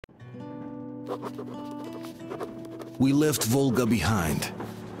We left Volga behind.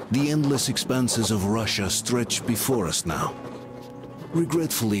 The endless expanses of Russia stretch before us now.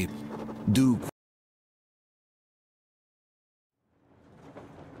 Regretfully, Duke.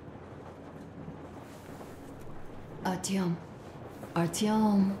 Artyom.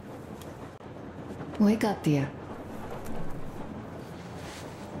 Artyom. Wake up, dear.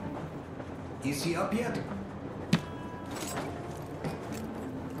 Is he up yet?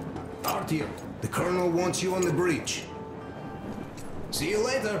 Artyom, the Colonel wants you on the bridge. See you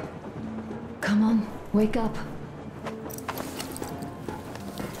later. Come on, wake up.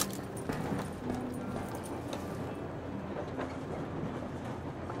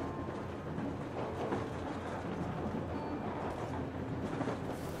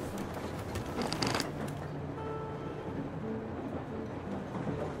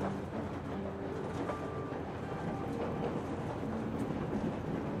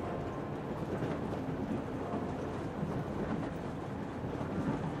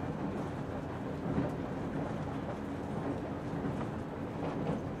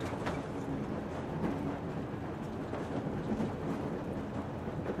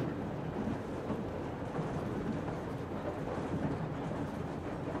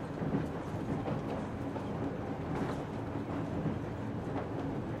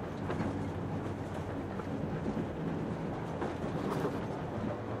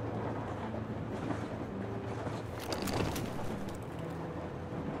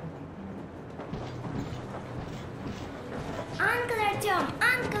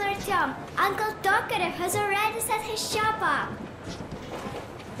 Uncle Tokarev has already set his shop up.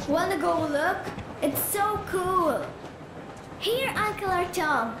 Wanna go look? It's so cool. Here, Uncle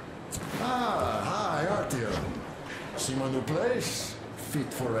Artyom. Ah, hi, Artyom. See my new place?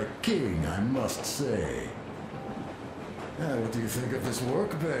 Fit for a king, I must say. What do you think of this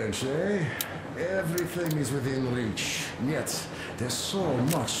workbench, eh? Everything is within reach, yet there's so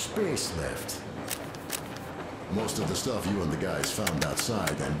much space left. Most of the stuff you and the guys found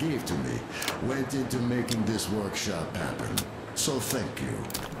outside and gave to me went into making this workshop happen. So thank you.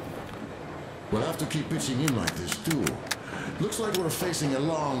 We'll have to keep pitching in like this too. Looks like we're facing a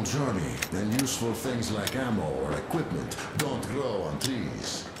long journey, and useful things like ammo or equipment don't grow on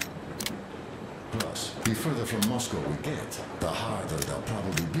trees. Plus, the further from Moscow we get, the harder they'll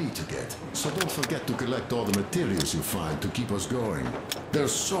probably be to get. So don't forget to collect all the materials you find to keep us going.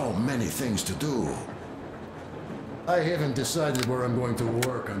 There's so many things to do. I haven't decided where I'm going to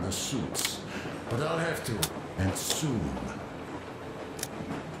work on the suits, but I'll have to, and soon.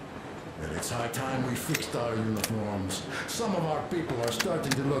 And it's high time we fixed our uniforms. Some of our people are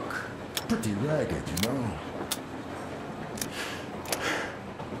starting to look pretty ragged, you know?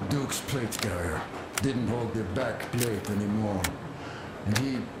 Duke's plate carrier didn't hold the back plate anymore, and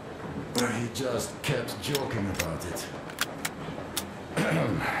he just kept joking about it.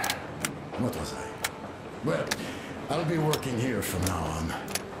 What was I? Well, I'll be working here from now on.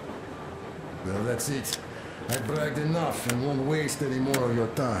 Well, that's it. I bragged enough and won't waste any more of your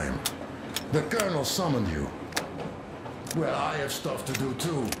time. The Colonel summoned you. Well, I have stuff to do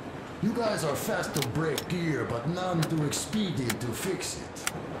too. You guys are fast to break gear, but none too expedient to fix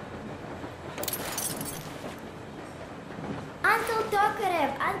it. Uncle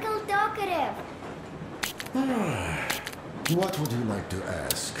Tokarev! Uncle Tokarev! What would you like to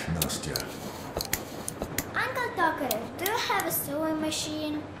ask, Nastya? Uncle Tokarev, do you have a sewing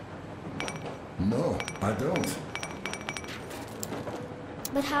machine? No, I don't.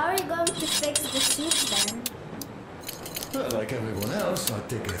 But how are you going to fix the suit then? Well, like everyone else, I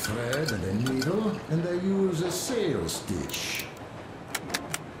take a thread and a needle, and I use a sail stitch.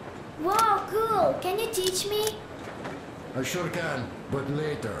 Wow, cool! Can you teach me? I sure can, but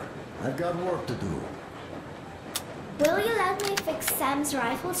later. I've got work to do. Will you let me fix Sam's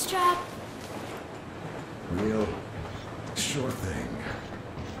rifle strap? Real? Sure thing.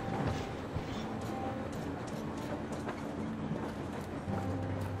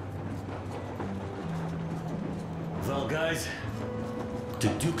 Well, guys, to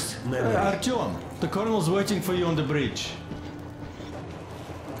Duke's memory. Artyom, the Colonel's waiting for you on the bridge.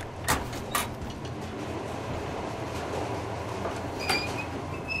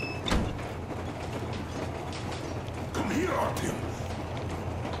 Come here, Artyom.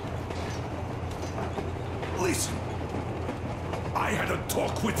 Listen. I had a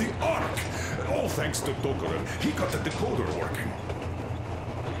talk with the Ark. All thanks to Tokarev. He got the decoder working.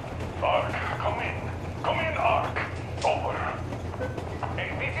 Ark, come in. Come in, Ark. Over.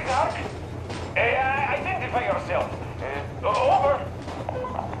 This is Ark. Identify yourself. Over.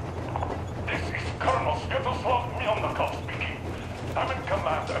 This is Colonel Sviatoslav Melnikov speaking. I'm in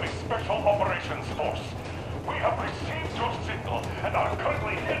command Military Special Operations Force. We have received your signal and are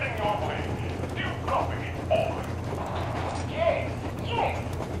currently heading your way. Do you copy? Over. Yes, yes.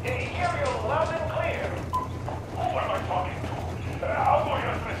 Hear you loud and clear. Who am I talking to? How do I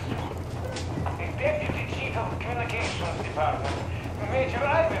address you? The Deputy Chief of Communications Department, Major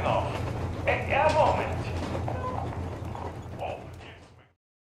Ivanov. A moment. Oh,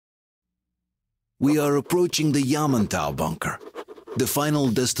 We are approaching the Yamantaou bunker, the final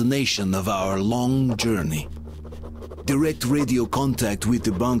destination of our long journey. Direct radio contact with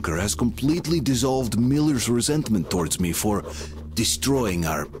the bunker has completely dissolved Miller's resentment towards me for destroying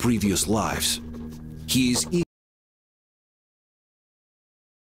our previous lives. He is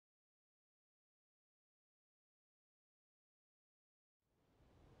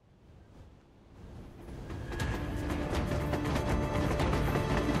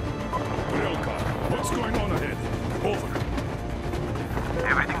Railcar, what's going on ahead? Over.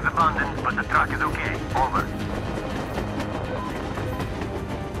 Everything's abandoned, but the truck is okay. Over.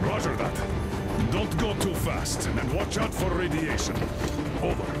 Roger that. Don't go too fast, and watch out for radiation.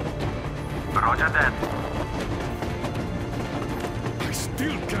 Over. Roger that. I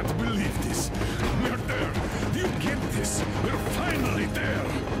still can't believe this. We're there. Do you get this? We're finally there.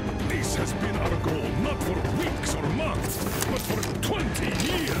 This has been our goal, not for weeks or months, but for 20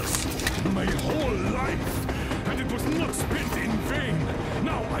 years. My whole life. And it was not spent in vain.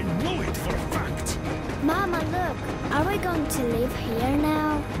 Now I know it for a fact. Mama, look. Are we going to live here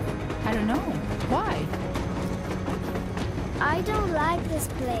now? I don't know. Why? I don't like this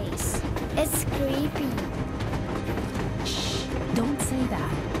place. It's creepy. Shh. Don't say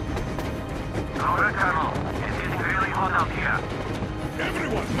that. Over, Colonel. It's getting really hot out here.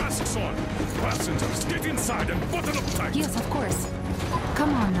 Everyone, masks on. Passengers, get inside and button up tight. Yes, of course.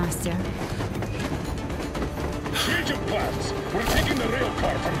 Come on, Nastya. Change of plans. We're taking the rail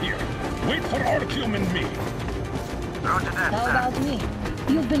car from here. Wait for Artyom and me. Roger that, How sir. about me?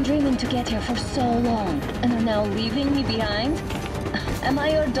 You've been dreaming to get here for so long, and are now leaving me behind? Am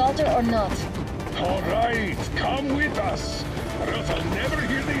I your daughter or not? All right, come with us, or else I'll never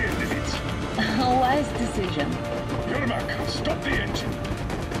hear the end of it. A wise decision. Yermak, stop the engine.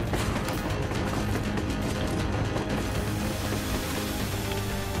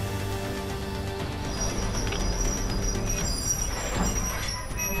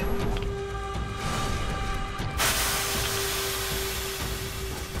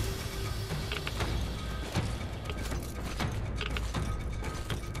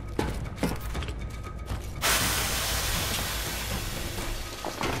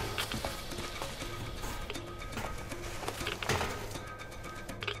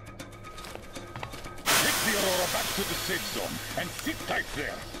 Back to the safe zone and sit tight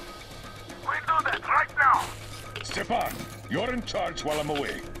there. We do that right now. Stepan, you're in charge while I'm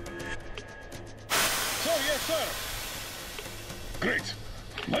away. Sir, yes, sir. Great.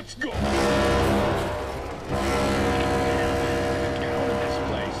 Let's go. Get out of this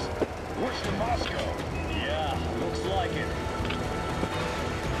place. Worse than Moscow. Yeah, looks like it.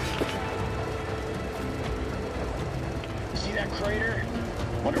 See that crater?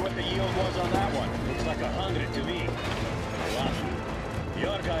 Wonder what the yield was on that one. Looks like 100 to me. Lucky. The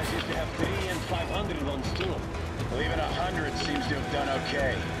other guys used to have 3 and 500 ones too. Well, even 100 seems to have done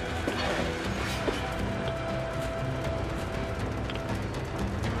okay.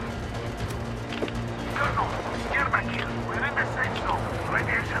 Colonel, get back here. We're in the safe zone.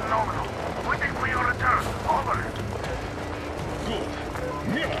 Radiation nominal. Waiting for your return. Over. Good.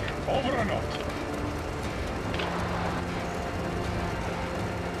 Miller, over and out.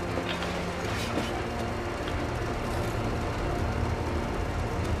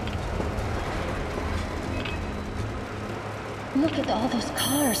 Look at all those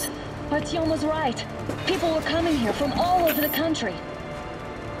cars. Artyom was right. People were coming here from all over the country.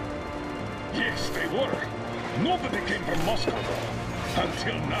 Yes, they were. Nobody came from Moscow, though.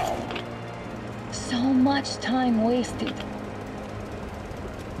 Until now. So much time wasted.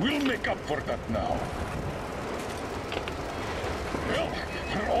 We'll make up for that now. Well,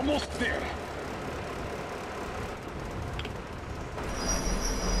 we're almost there.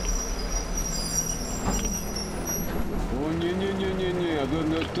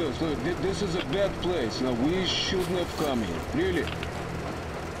 Oh, this is a bad place. Now, we shouldn't have come here. Really?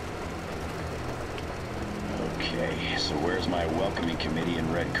 Okay, so where's my welcoming committee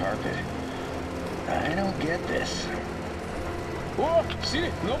and red carpet? I don't get this. Oh, see?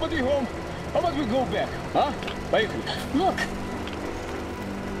 Nobody home. How about we go back, huh? Поехали. Look!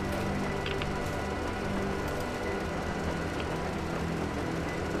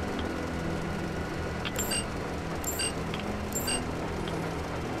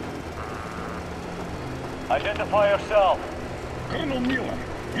 Identify yourself. Colonel Miller,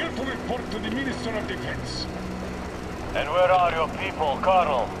 here to report to the Minister of Defense. And where are your people,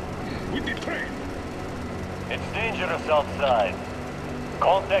 Colonel? With the train. It's dangerous outside.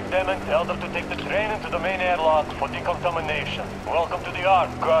 Contact them and tell them to take the train into the main airlock for decontamination. Welcome to the Ark,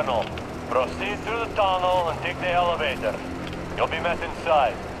 Colonel. Proceed through the tunnel and take the elevator. You'll be met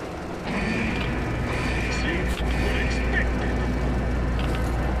inside. Seems we're expected.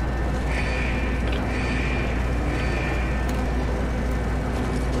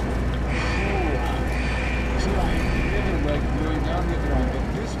 So I never liked going down the ground, but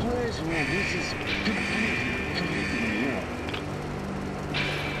this place, well, this is completely new.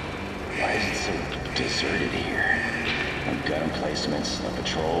 Why is it so deserted here? No gun emplacements, no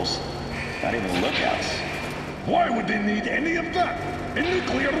patrols, not even lookouts. Why would they need any of that? A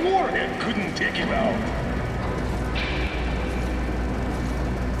nuclear warhead couldn't take him out.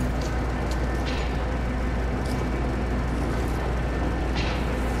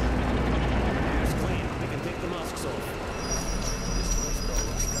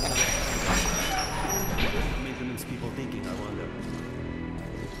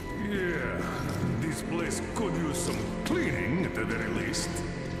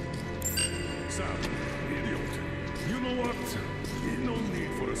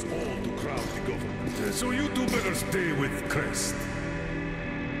 So you two better stay with Crest.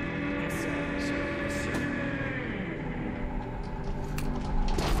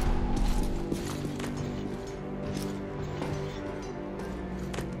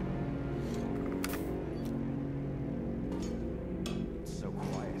 So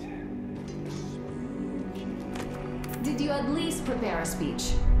quiet. Did you at least prepare a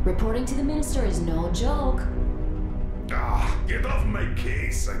speech? Reporting to the minister is no joke. Ah, get off my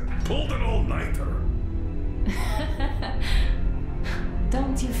case. I pulled an all-nighter.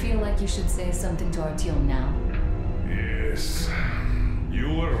 Don't you feel like you should say something to Artyom now? Yes.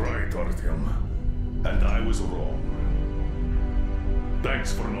 You were right, Artyom. And I was wrong.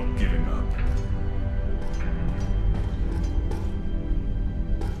 Thanks for not giving up.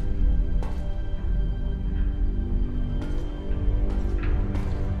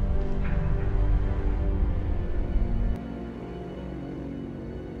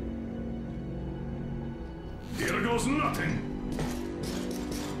 Here goes nothing.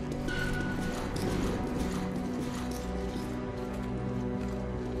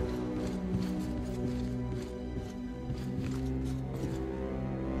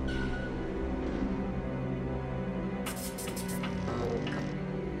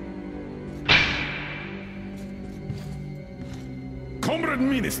 Comrade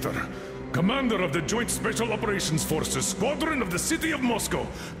Minister, Commander of the Joint Special Operations Forces, Squadron of the City of Moscow,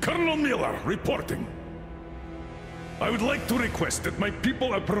 Colonel Miller, reporting. I would like to request that my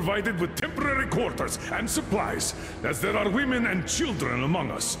people are provided with temporary quarters and supplies, as there are women and children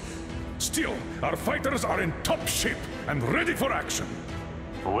among us. Still, our fighters are in top shape and ready for action.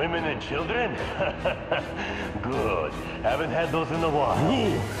 Women and children? Good. Haven't had those in a while.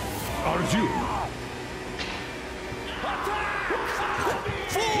 Who are you?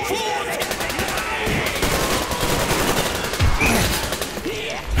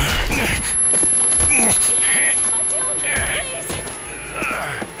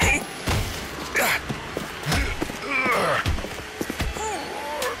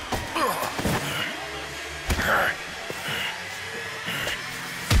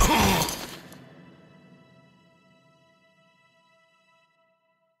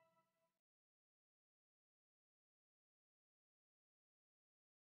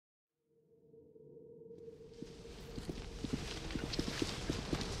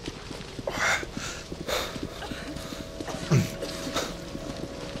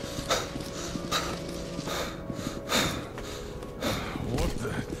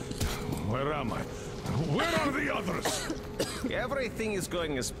 Where are the others? Everything is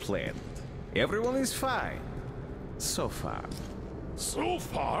going as planned. Everyone is fine. So far. So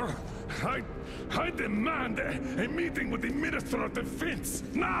far? I demand a meeting with the Minister of Defense,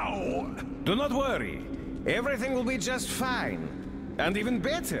 now! Do not worry. Everything will be just fine. And even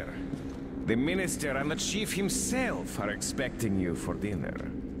better. The Minister and the Chief himself are expecting you for dinner.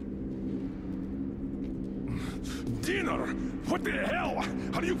 Dinner? What the hell?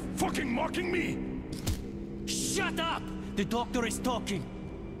 Are you fucking mocking me? Shut up! The doctor is talking.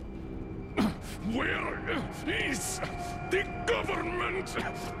 Where is the government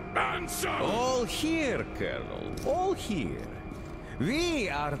answer? All here, Colonel. All here. We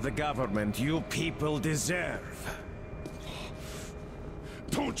are the government you people deserve.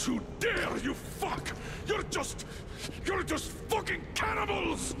 Don't you dare, you fuck! You're just fucking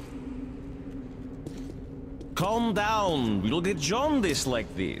cannibals! Calm down. You'll get jaundice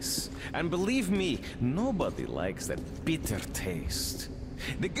like this. And believe me, nobody likes that bitter taste.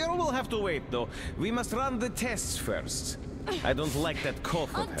 The girl will have to wait, though. We must run the tests first. I don't like that cough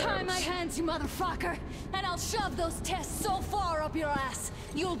of hers. Untie my hands, you motherfucker, and I'll shove those tests so far up your ass,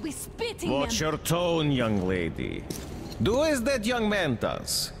 you'll be spitting them. Watch your tone, young lady. Do as that young man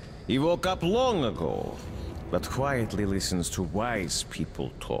does. He woke up long ago, but quietly listens to wise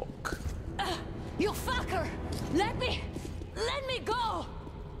people talk. You fucker! Let me go!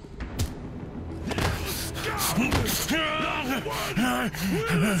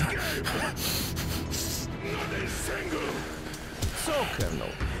 So, Colonel,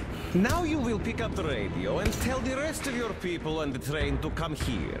 now you will pick up the radio and tell the rest of your people on the train to come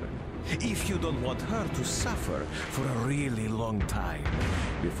here. If you don't want her to suffer for a really long time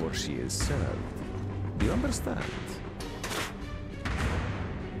before she is served. Do you understand?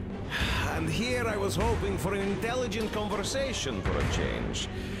 And here I was hoping for an intelligent conversation for a change.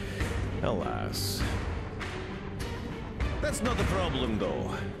 Alas. That's not a problem, though,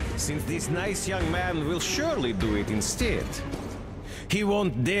 since this nice young man will surely do it instead. He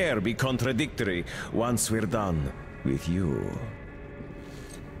won't dare be contradictory once we're done with you.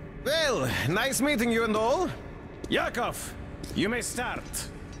 Well, nice meeting you and all. Yakov, you may start.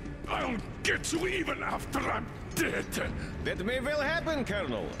 I'll get you even after I'm dead. That may well happen,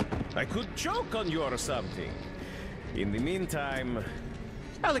 Colonel. I could choke on you or something. In the meantime,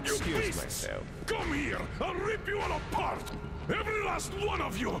 I'll excuse myself. Come here! I'll rip you all apart! Every last one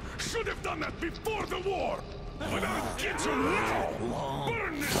of you should have done that before the war! But I'll get you now!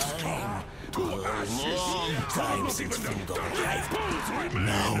 Burn this town to ashes! Long time since food arrived.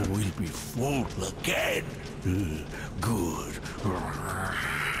 Now we'll be full again. Good.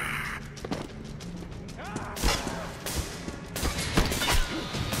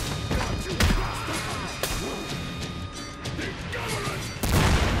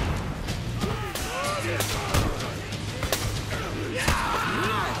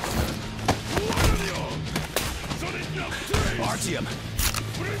 Artyom!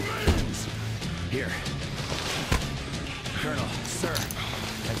 Here. Colonel, sir,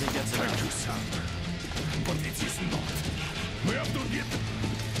 I think that's enough. Thank you, son. But it is not. We have to get...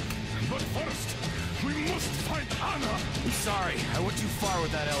 But first, we must find Anna! I'm sorry, I went too far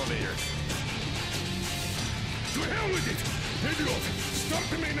with that elevator. To hell with it! Idiot! Start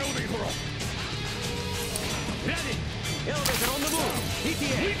the main elevator up! Ready! Elevator on the move!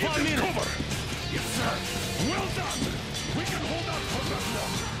 ETA, We get 1 minute! cover! Yes, sir! Well done! We can hold out for that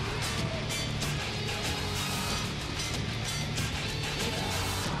long!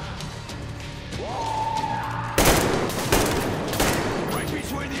 Right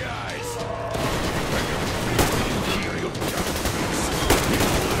between the eyes!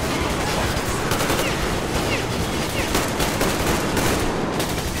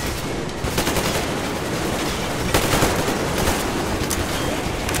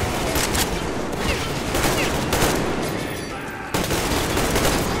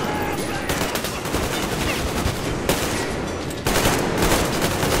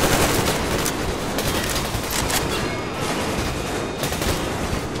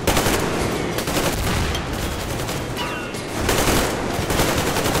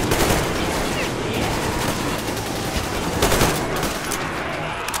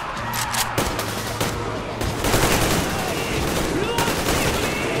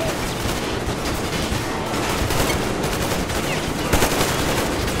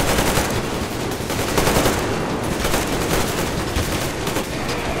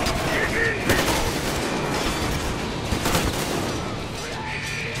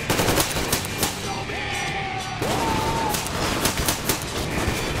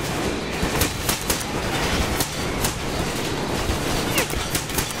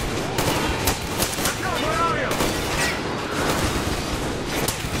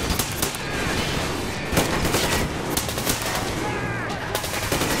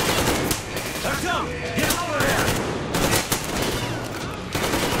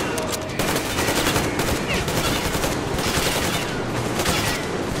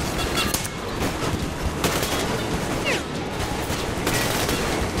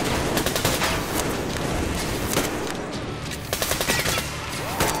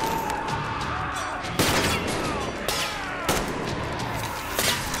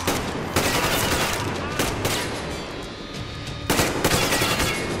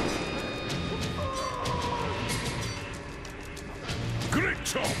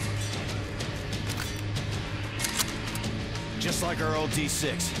 Just like our old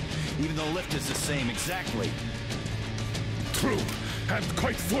D6. Even the lift is the same, exactly. True. and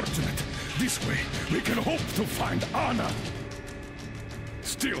quite fortunate. This way, we can hope to find Anna.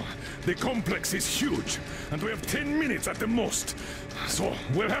 Still, the complex is huge, and we have 10 minutes at the most. So,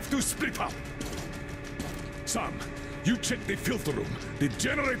 we'll have to split up. Sam, you check the filter room, the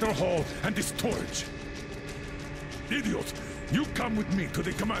generator hall, and the storage. Idiot, you come with me to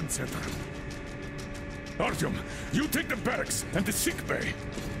the command center. Artyom, you take the barracks and the sick bay.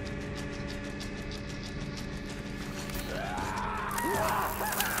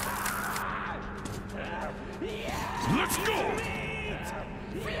 Let's go!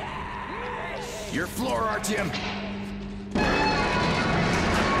 Your floor, Artyom.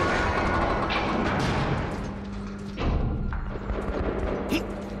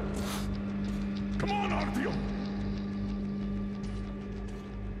 Come on, Artyom!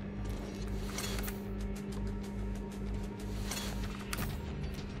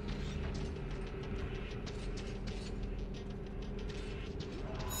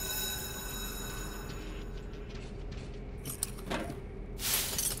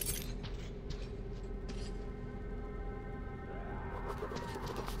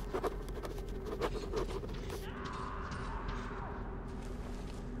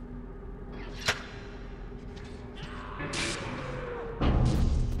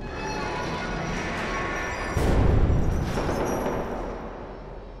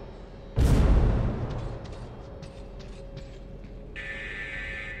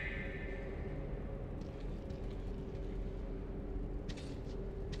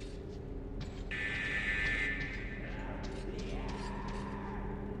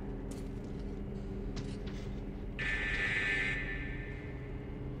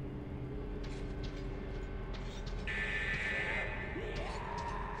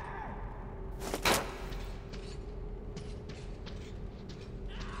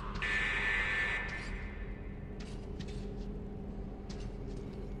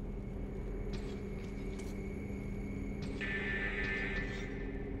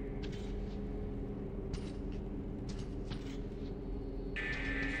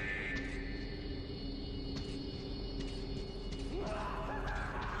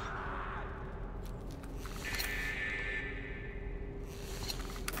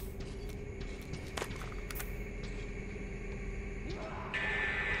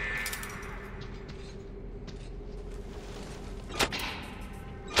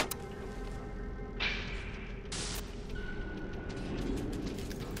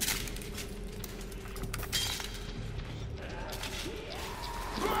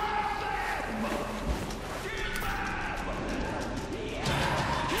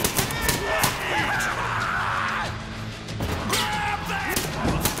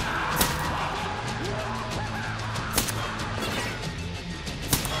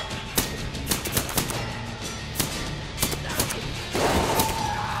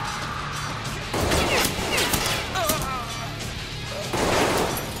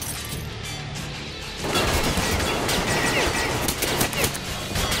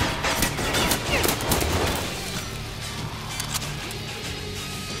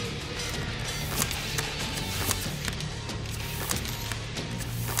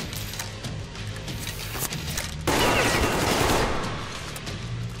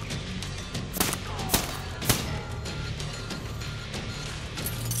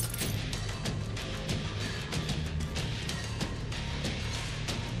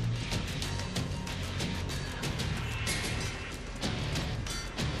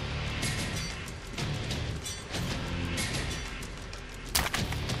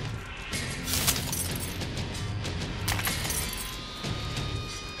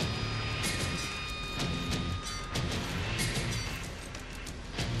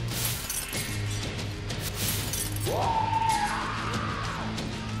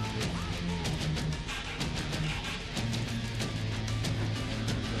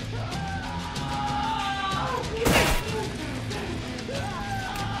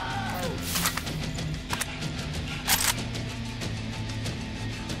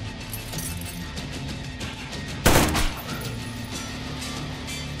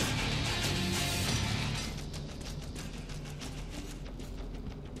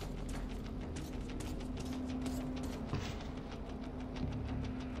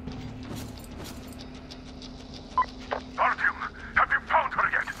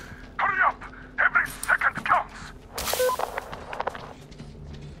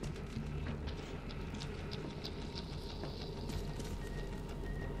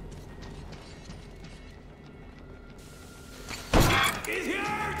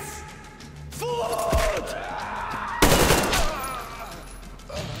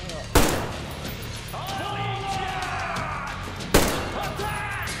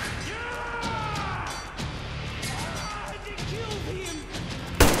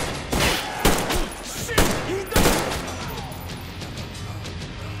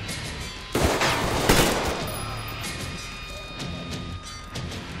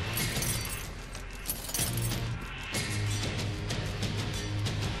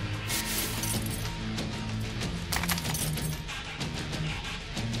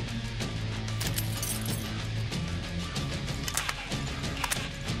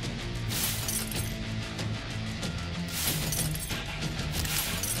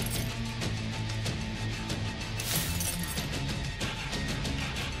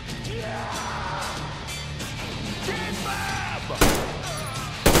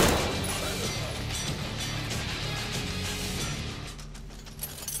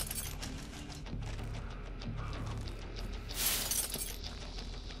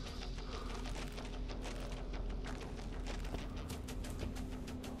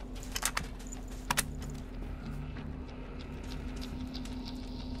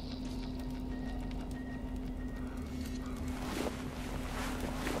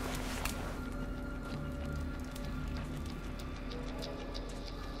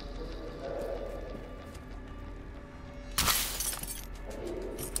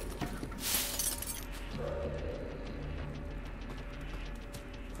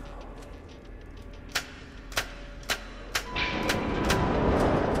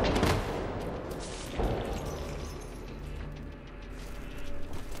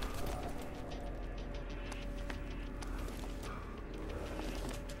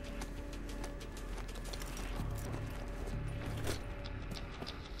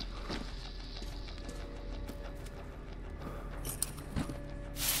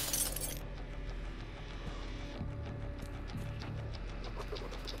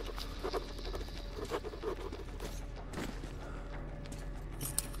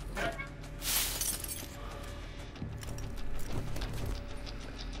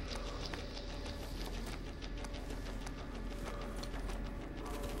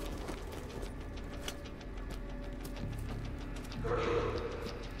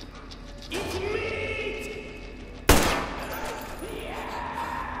 It's meat!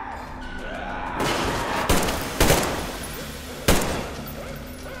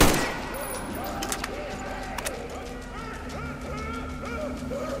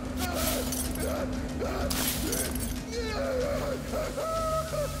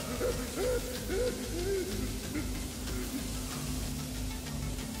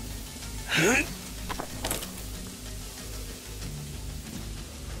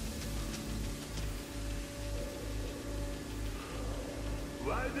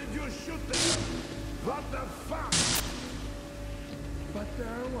 Why did you shoot them? What the fuck? But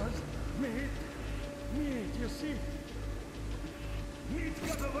there was meat. Meat, you see? Meat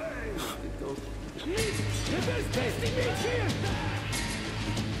got away! Meat! There's tasty meat here!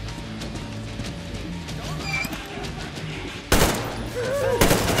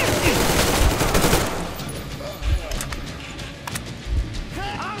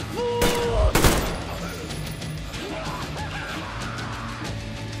 Our food!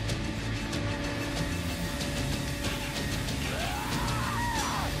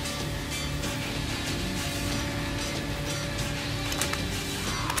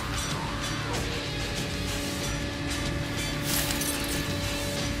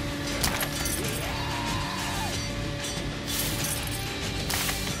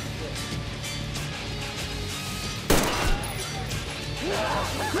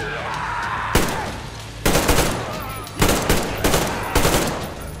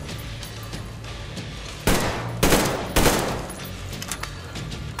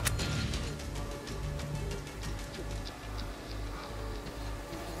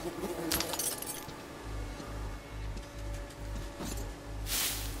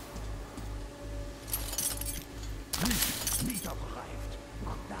 Meat arrived.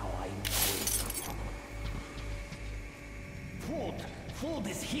 Now I know it. Food! Food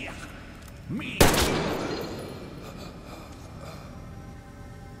is here! Meat!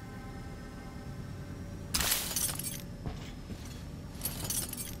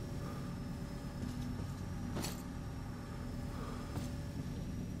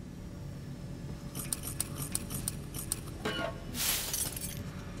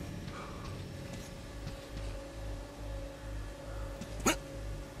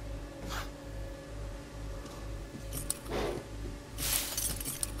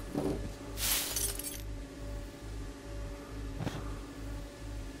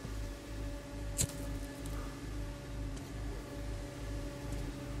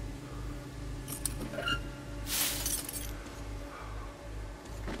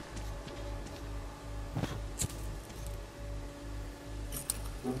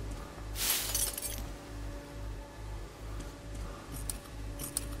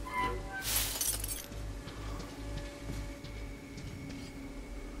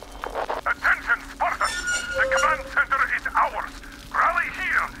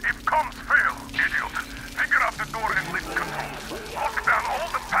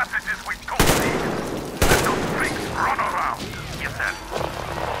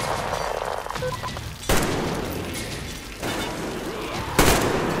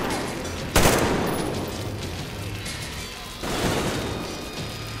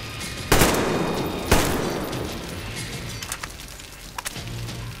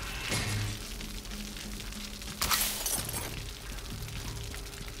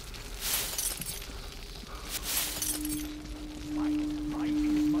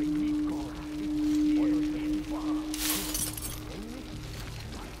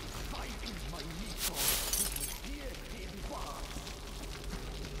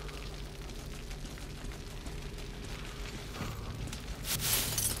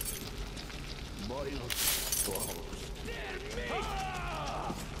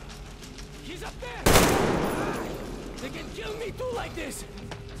 He's up there! They can kill me too like this!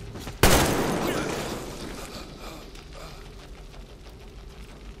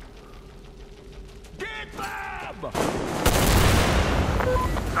 Get them!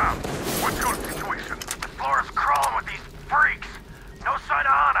 Sam, what's your situation? The floor is crawling with these freaks! No sign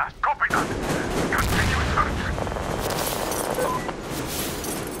of Anna! Copy that! Continue search!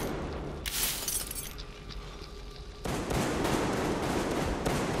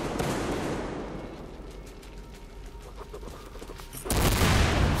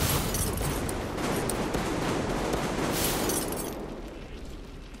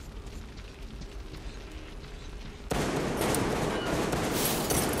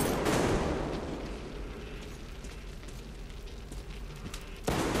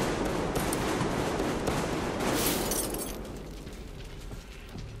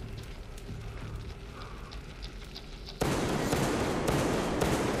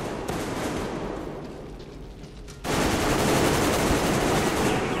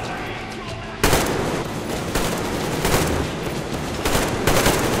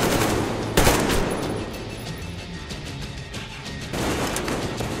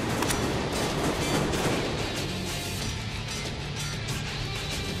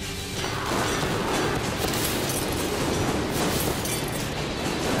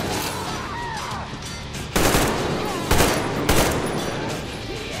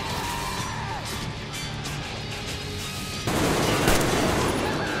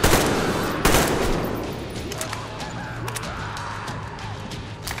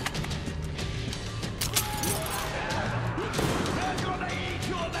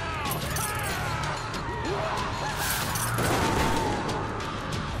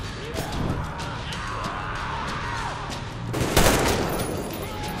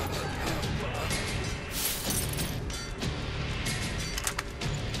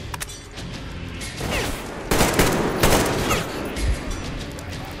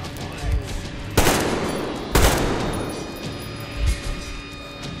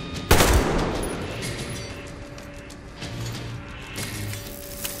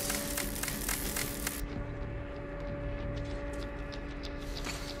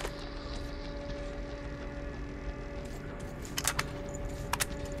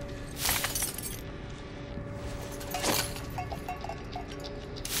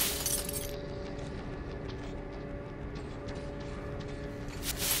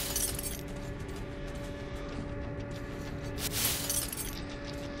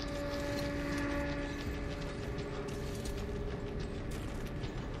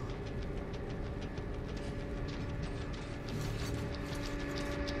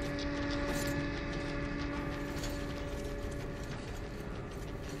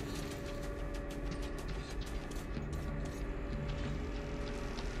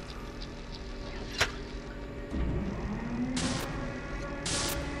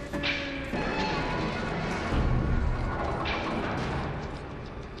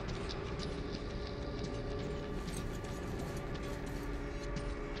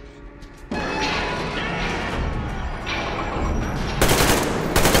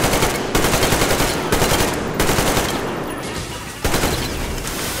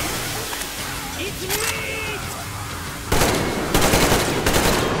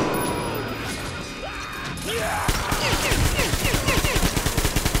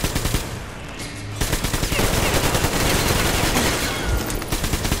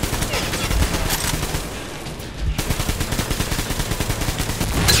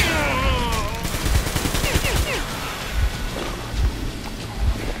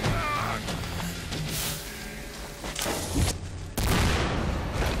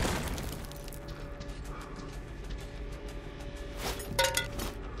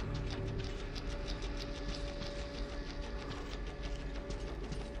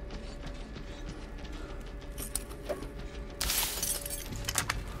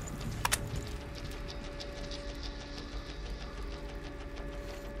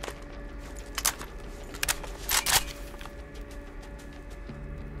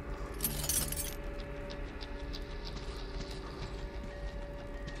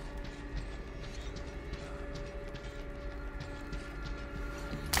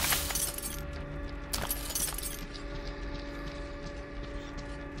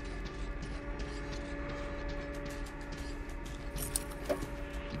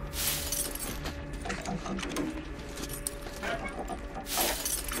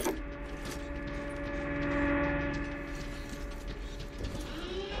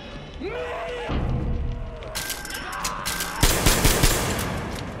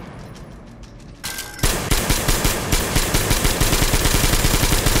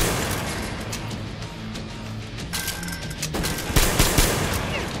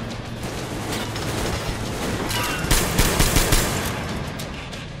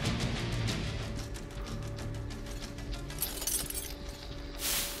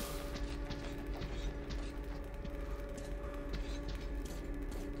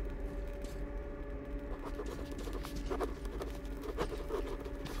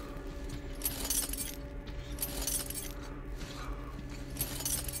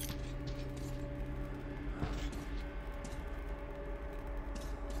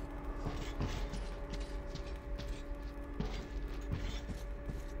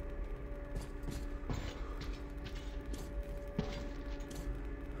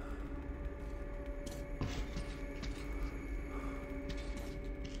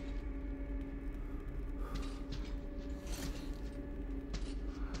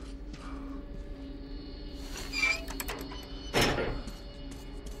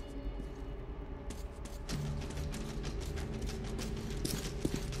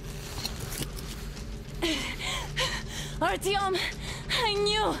 Artyom! I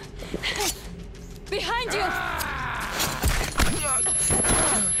knew! Behind you!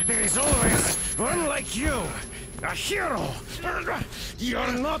 There is always one like you! A hero!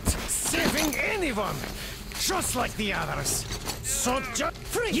 You're not saving anyone! Just like the others! So just...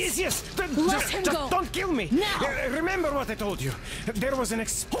 Freeze! Yes! Let him go! Don't kill me! Now! Remember what I told you. There was an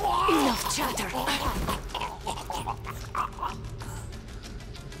Enough chatter!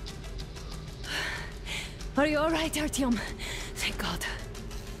 Are you alright, Artyom? Thank God.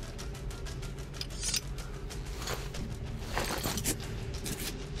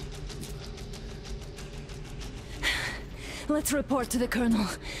 Let's report to the Colonel.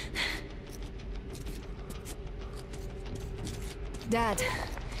 Dad,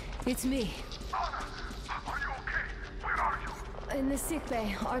 it's me. Are you okay? Where are you? In the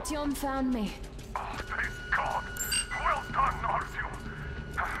sickbay. Artyom found me. Oh, thank God. Well done, Artyom.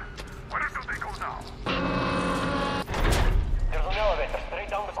 Where do they go now? There's an elevator straight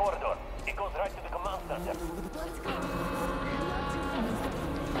down the corridor. It goes right to the command center. Let's go.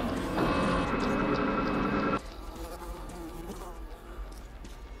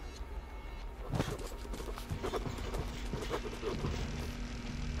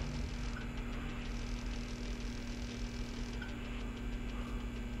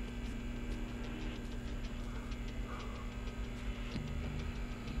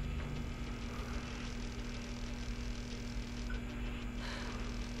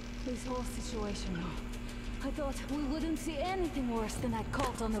 This whole situation now. I thought we wouldn't see anything worse than that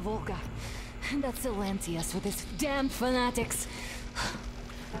cult on the Volga. And that Silencius with his damn fanatics.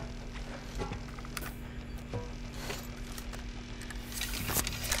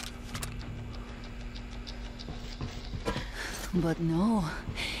 But no.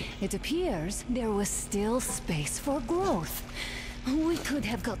 It appears there was still space for growth. We could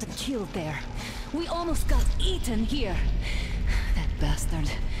have gotten killed there. We almost got eaten here. That bastard.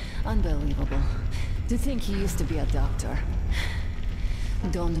 Unbelievable. To think he used to be a doctor.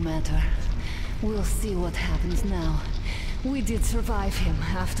 Don't matter. We'll see what happens now. We did survive him,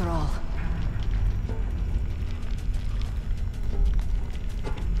 after all.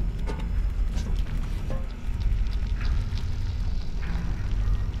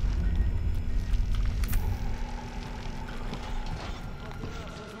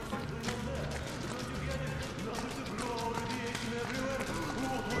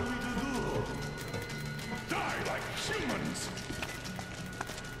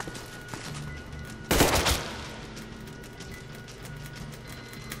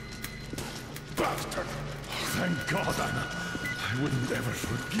 Bastard! Thank God I wouldn't ever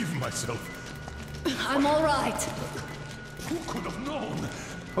forgive myself. I'm all right. Who could have known?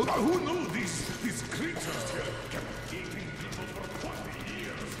 Who knew these creatures here kept eating people for 20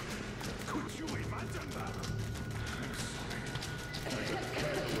 years? Could you imagine that? I'm sorry. I just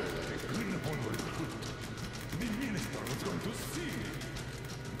can't wait to clean upon recruit. The minister was going to see me.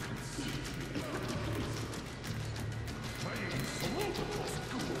 I even saluted those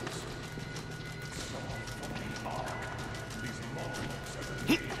ghouls. So fucking hard. These mongrels are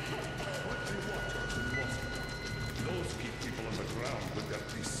the sweaty watchers in Moscow. Those keep people on the ground with their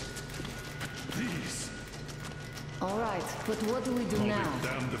deceit. These. All right, but what do we do I'll now? be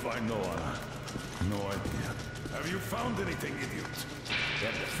damned if I know, Anna. No idea. Have you found anything, idiot?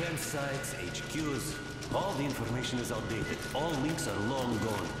 Their defense sites, HQs, all the information is outdated. All links are long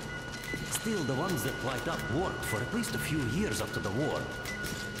gone. Still, the ones that light up worked for at least a few years after the war.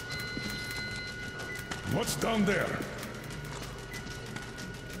 What's down there?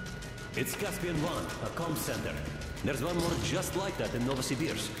 It's Caspian 1, a comm center. There's one more just like that in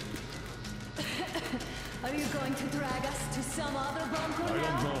Novosibirsk. Are you going to drag us to some other bunker I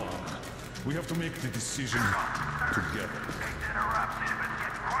now? don't know, Anna. We have to make the decision together.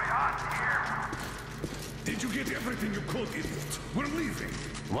 Did you get everything you could, idiot? We're leaving.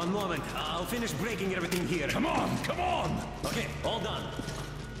 One moment, I'll finish breaking everything here. Come on, come on! Okay, all done.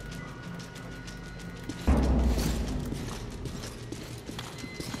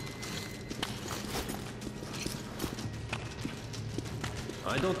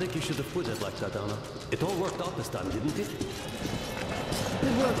 I don't think you should have put it like that, Anna. It all worked out this time, didn't it?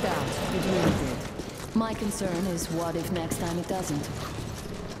 It worked out. It really did. My concern is what if next time it doesn't?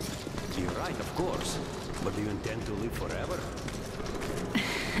 You're right, of course. But do you intend to live forever?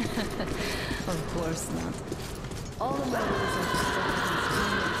 Of course not. All the murders and destructions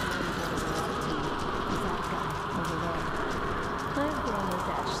is that guy over there. I've grown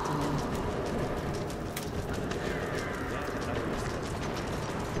attached to him.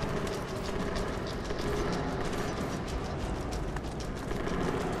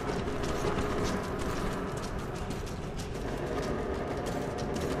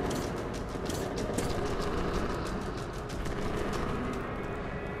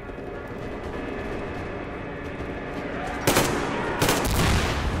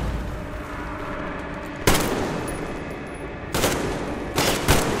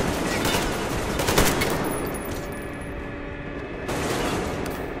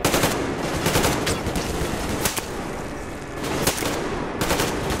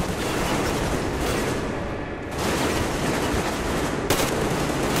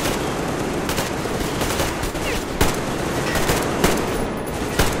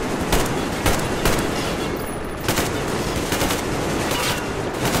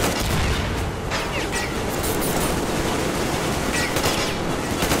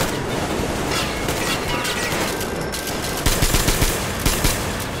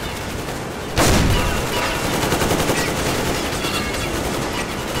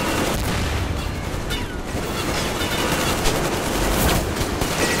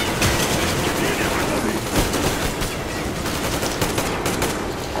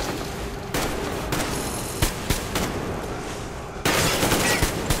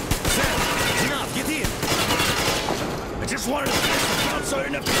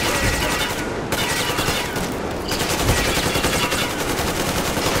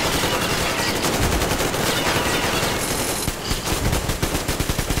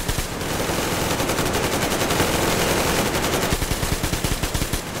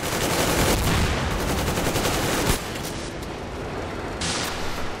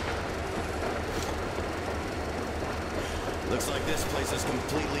 Looks like this place is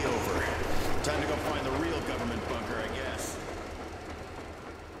completely over. Time to go find the real government bunker, I guess.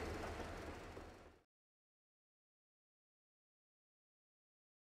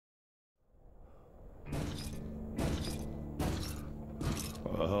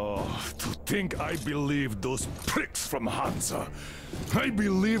 Oh, to think I believed those pricks from Hansa. I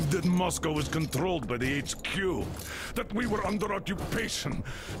believed that Moscow was controlled by the HQ, that we were under occupation,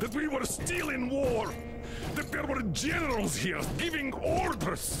 that we were still in war, that there were generals here giving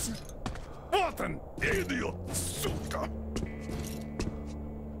orders. What an idiot, suka!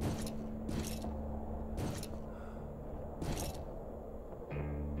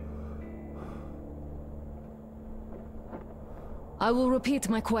 I will repeat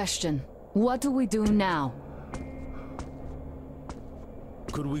my question. What do we do now?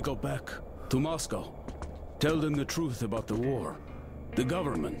 Could we go back to Moscow? Tell them the truth about the war. The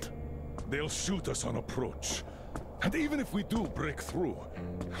government. They'll shoot us on approach. And even if we do break through,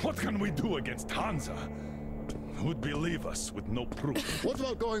 what can we do against Hansa? Who'd believe us with no proof? What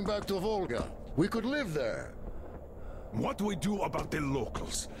about going back to Volga? We could live there. What do we do about the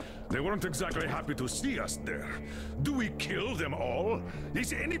locals? They weren't exactly happy to see us there. Do we kill them all?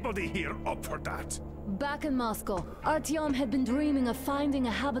 Is anybody here up for that? Back in Moscow, Artyom had been dreaming of finding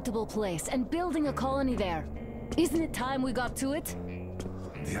a habitable place and building a colony there. Isn't it time we got to it?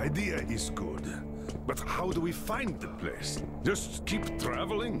 The idea is good. But how do we find the place? Just keep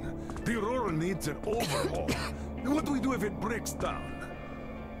traveling? The Aurora needs an overhaul. What do we do if it breaks down?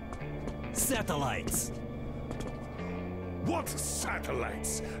 Satellites! What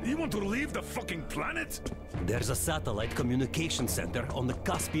satellites? You want to leave the fucking planet? There's a satellite communication center on the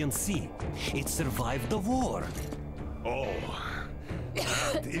Caspian Sea. It survived the war. Oh.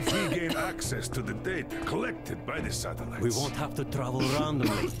 And if we gain access to the data collected by the satellites... We won't have to travel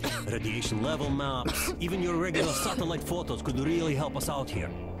randomly. Radiation level maps, even your regular satellite photos could really help us out here.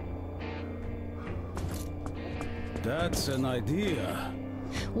 That's an idea.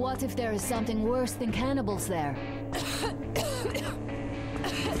 What if there is something worse than cannibals there?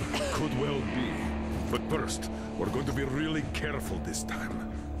 Could well be. But first, we're going to be really careful this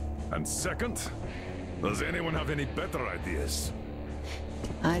time. And second, does anyone have any better ideas?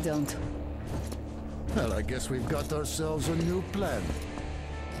 I don't. Well, I guess we've got ourselves a new plan.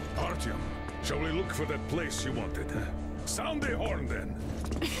 Artyom, shall we look for that place you wanted? Sound the horn then.